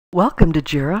Welcome to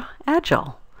Jira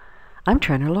Agile. I'm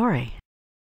Trainer Lori.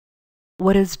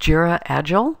 What is Jira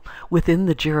Agile? Within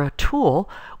the Jira tool,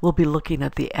 we'll be looking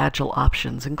at the Agile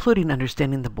options, including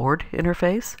understanding the board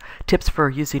interface, tips for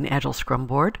using Agile Scrum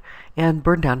board, and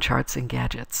burndown charts and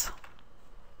gadgets.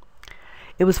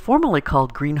 It was formerly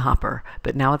called Greenhopper,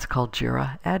 but now it's called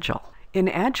Jira Agile. In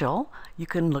Agile, you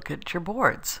can look at your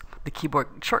boards. The keyboard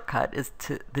shortcut is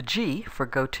to the G for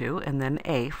Go To and then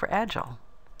A for Agile.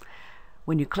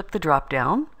 When you click the drop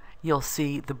down, you'll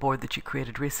see the board that you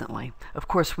created recently. Of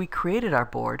course, we created our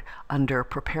board under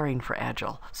Preparing for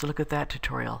Agile, so look at that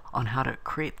tutorial on how to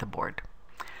create the board.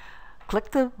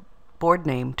 Click the board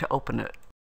name to open it.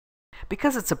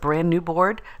 Because it's a brand new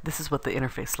board, this is what the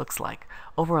interface looks like.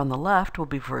 Over on the left will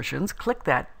be versions. Click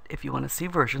that if you want to see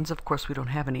versions. Of course, we don't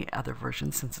have any other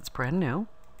versions since it's brand new.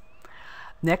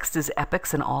 Next is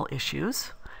epics and all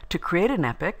issues. To create an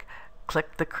epic,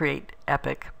 click the Create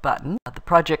Epic button. The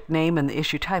project name and the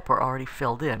issue type are already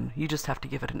filled in. You just have to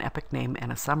give it an epic name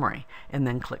and a summary, and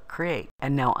then click Create.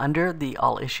 And now under the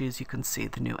All Issues, you can see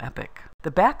the new epic.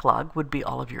 The backlog would be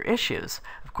all of your issues.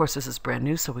 Of course, this is brand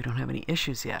new, so we don't have any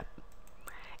issues yet.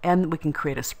 And we can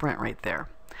create a sprint right there.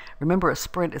 Remember, a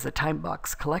sprint is a time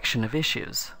box collection of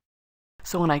issues.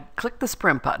 So when I click the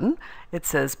Sprint button, it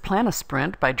says Plan a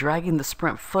Sprint by dragging the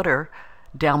sprint footer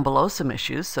down below some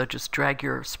issues, so just drag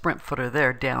your sprint footer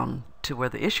there down to where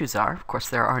the issues are. Of course,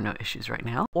 there are no issues right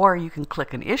now. Or you can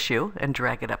click an issue and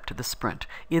drag it up to the sprint.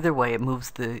 Either way, it moves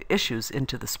the issues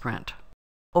into the sprint.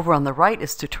 Over on the right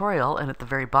is tutorial, and at the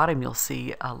very bottom you'll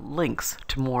see links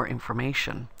to more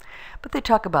information. But they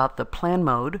talk about the plan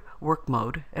mode, work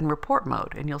mode, and report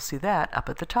mode, and you'll see that up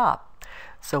at the top.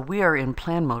 So we are in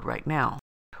plan mode right now.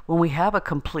 When we have a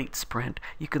complete sprint,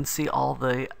 you can see all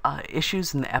the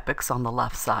issues and the epics on the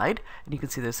left side, and you can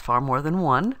see there's far more than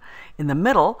one. In the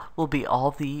middle will be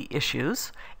all the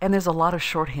issues, and there's a lot of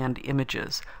shorthand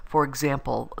images. For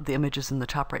example, the images in the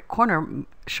top right corner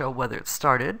show whether it's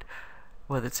started,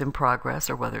 whether it's in progress,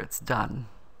 or whether it's done.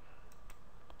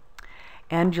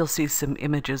 And you'll see some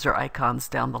images or icons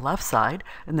down the left side,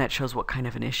 and that shows what kind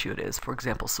of an issue it is. For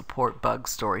example, support, bug,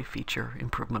 story, feature,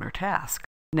 improvement, or task.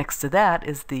 Next to that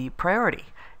is the priority,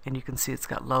 and you can see it's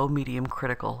got low, medium,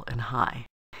 critical, and high.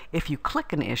 If you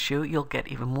click an issue, you'll get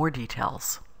even more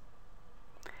details.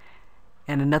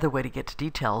 And another way to get to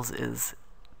details is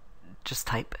just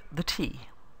type the T.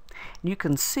 And you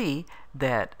can see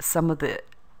that some of the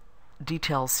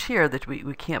details here that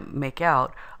we can't make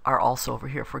out are also over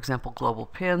here. For example, global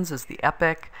pins is the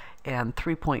epic, and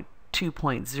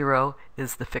 3.2.0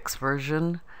 is the fixed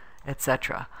version,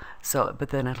 etc. But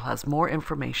then it has more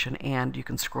information, and you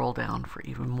can scroll down for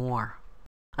even more.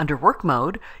 Under work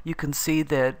mode, you can see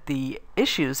that the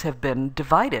issues have been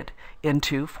divided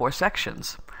into 4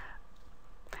 sections.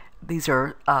 These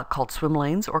are called swim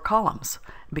lanes or columns.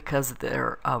 Because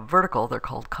they're vertical, they're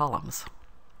called columns.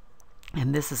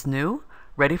 And this is new,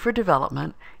 ready for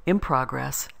development, in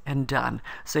progress, and done.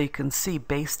 So you can see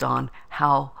based on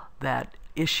how that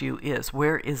issue is,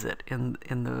 where is it in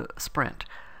the sprint.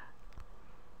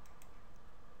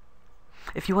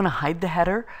 If you want to hide the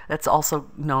header, that's also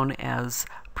known as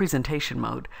presentation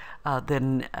mode,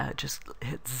 then just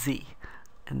hit Z,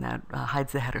 and that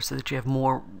hides the header so that you have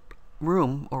more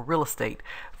room or real estate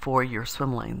for your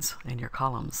swim lanes and your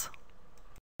columns.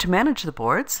 To manage the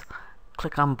boards,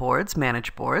 click on Boards,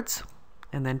 Manage Boards,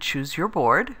 and then choose your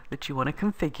board that you want to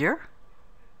configure.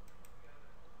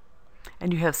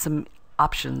 And you have some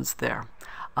options there.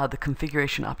 The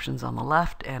configuration options on the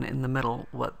left, and in the middle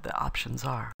what the options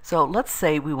are. So let's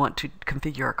say we want to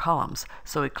configure our columns.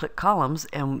 So we click Columns,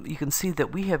 and you can see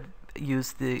that we have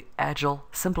used the Agile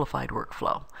Simplified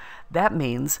workflow. That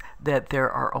means that there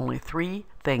are only 3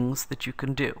 things that you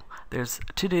can do. There's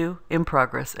To Do, In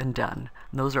Progress, and Done.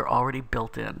 And those are already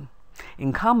built in.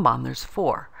 In Kanban, there's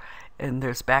 4. And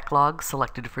there's backlog,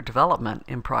 selected for development,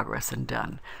 in progress, and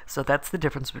done. So that's the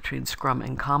difference between Scrum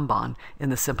and Kanban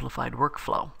in the simplified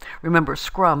workflow. Remember,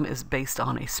 Scrum is based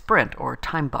on a sprint or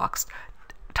time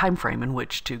frame in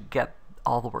which to get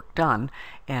all the work done,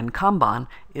 and Kanban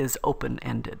is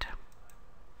open-ended.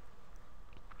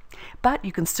 But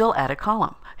you can still add a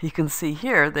column. You can see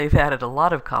here they've added a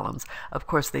lot of columns. Of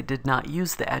course, they did not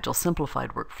use the Agile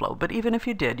Simplified workflow, but even if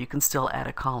you did, you can still add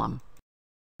a column.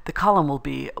 The column will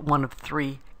be one of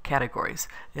 3 categories.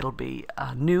 It'll be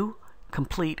new,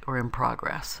 complete, or in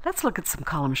progress. Let's look at some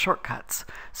column shortcuts.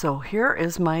 So here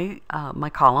is my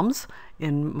columns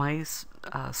in my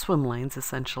swim lanes,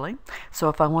 essentially. So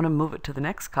if I want to move it to the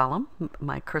next column,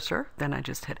 my cursor, then I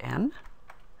just hit N.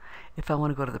 If I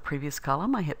want to go to the previous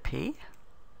column, I hit P.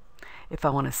 If I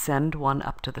want to send one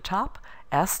up to the top,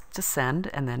 S to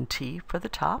send and then T for the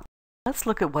top. Let's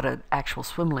look at what an actual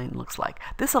swim lane looks like.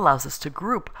 This allows us to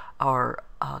group our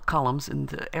columns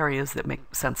into areas that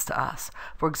make sense to us.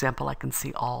 For example, I can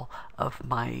see all of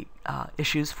my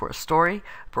issues for a story,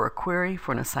 for a query,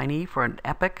 for an assignee, for an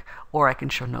epic, or I can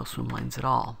show no swim lanes at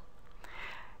all.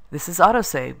 This is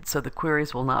autosaved, so the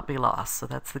queries will not be lost, so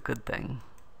that's the good thing.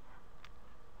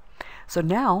 So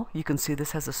now you can see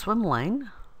this has a swim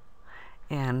lane,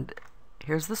 and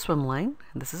here's the swim lane,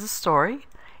 and this is a story,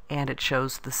 and it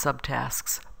shows the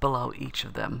subtasks below each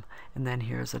of them. And then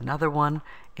here's another one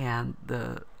and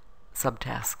the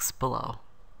subtasks below.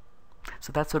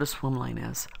 So that's what a swim lane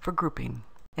is for grouping.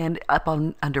 And up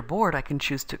under board, I can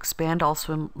choose to expand all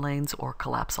swim lanes or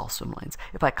collapse all swim lanes.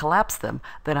 If I collapse them,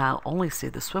 then I'll only see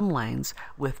the swim lanes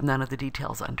with none of the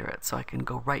details under it, so I can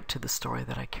go right to the story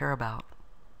that I care about.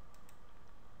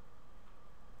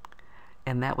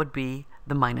 And that would be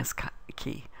the minus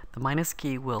key. The minus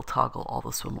key will toggle all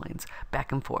the swim lanes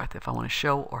back and forth if I want to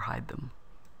show or hide them.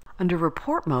 Under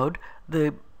report mode,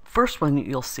 the first one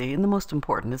you'll see, and the most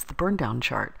important, is the burndown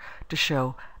chart to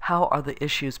show how are the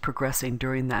issues progressing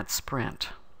during that sprint.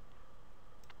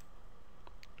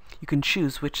 You can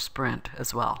choose which sprint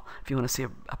as well if you want to see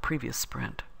a previous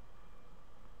sprint.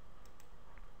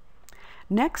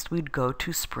 Next, we'd go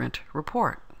to sprint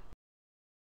report.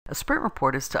 A sprint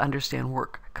report is to understand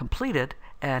work completed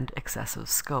and excessive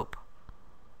scope.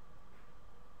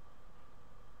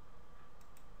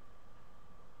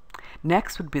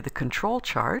 Next would be the control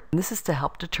chart, and this is to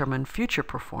help determine future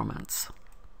performance.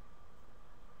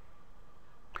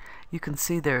 You can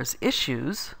see there's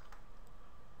issues.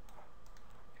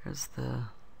 Here's the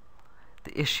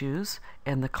issues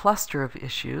and the cluster of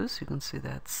issues. You can see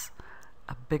that's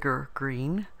a bigger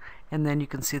green. And then you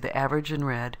can see the average in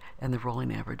red and the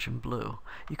rolling average in blue.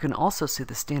 You can also see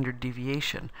the standard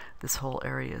deviation. This whole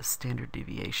area is standard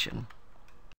deviation.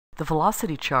 The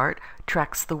velocity chart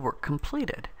tracks the work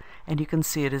completed, and you can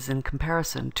see it is in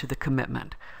comparison to the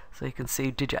commitment. So you can see,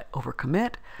 did I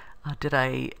overcommit? Did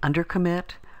I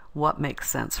undercommit? What makes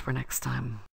sense for next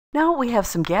time? Now we have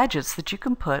some gadgets that you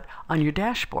can put on your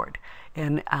dashboard.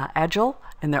 In Agile,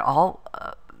 and they're all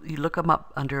you look them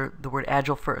up under the word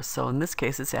Agile first. So in this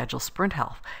case, it's Agile Sprint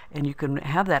Health. And you can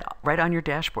have that right on your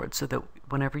dashboard so that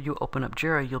whenever you open up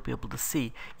Jira, you'll be able to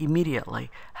see immediately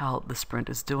how the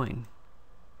sprint is doing.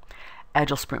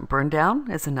 Agile Sprint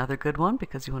Burndown is another good one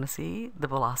because you want to see the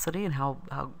velocity and how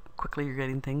quickly you're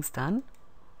getting things done.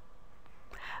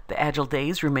 The Agile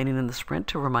days remaining in the sprint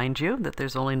to remind you that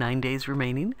there's only 9 days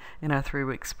remaining in our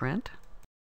 3-week sprint.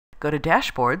 Go to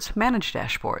Dashboards, Manage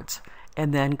Dashboards,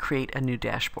 and then create a new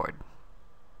dashboard.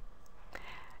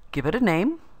 Give it a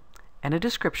name, and a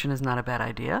description is not a bad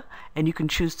idea, and you can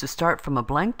choose to start from a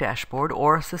blank dashboard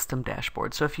or a system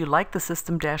dashboard. So if you like the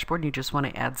system dashboard and you just want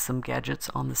to add some gadgets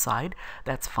on the side,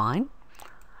 that's fine.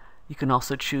 You can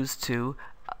also choose to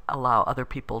allow other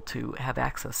people to have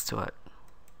access to it.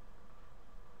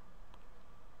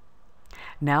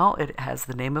 Now it has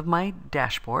the name of my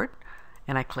dashboard,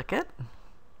 and I click it,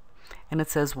 and it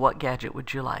says, what gadget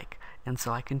would you like? And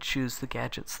so I can choose the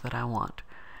gadgets that I want.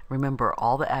 Remember,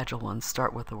 all the Agile ones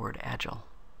start with the word Agile.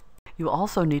 You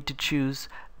also need to choose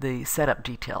the setup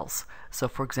details. So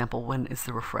for example, when is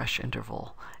the refresh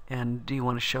interval? And do you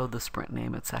want to show the sprint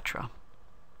name, etc.?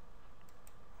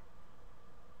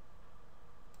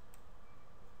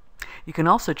 You can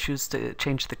also choose to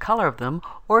change the color of them,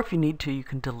 or if you need to, you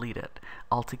can delete it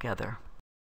altogether.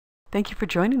 Thank you for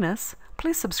joining us.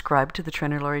 Please subscribe to the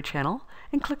Trainer Lori channel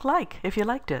and click like if you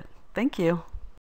liked it. Thank you.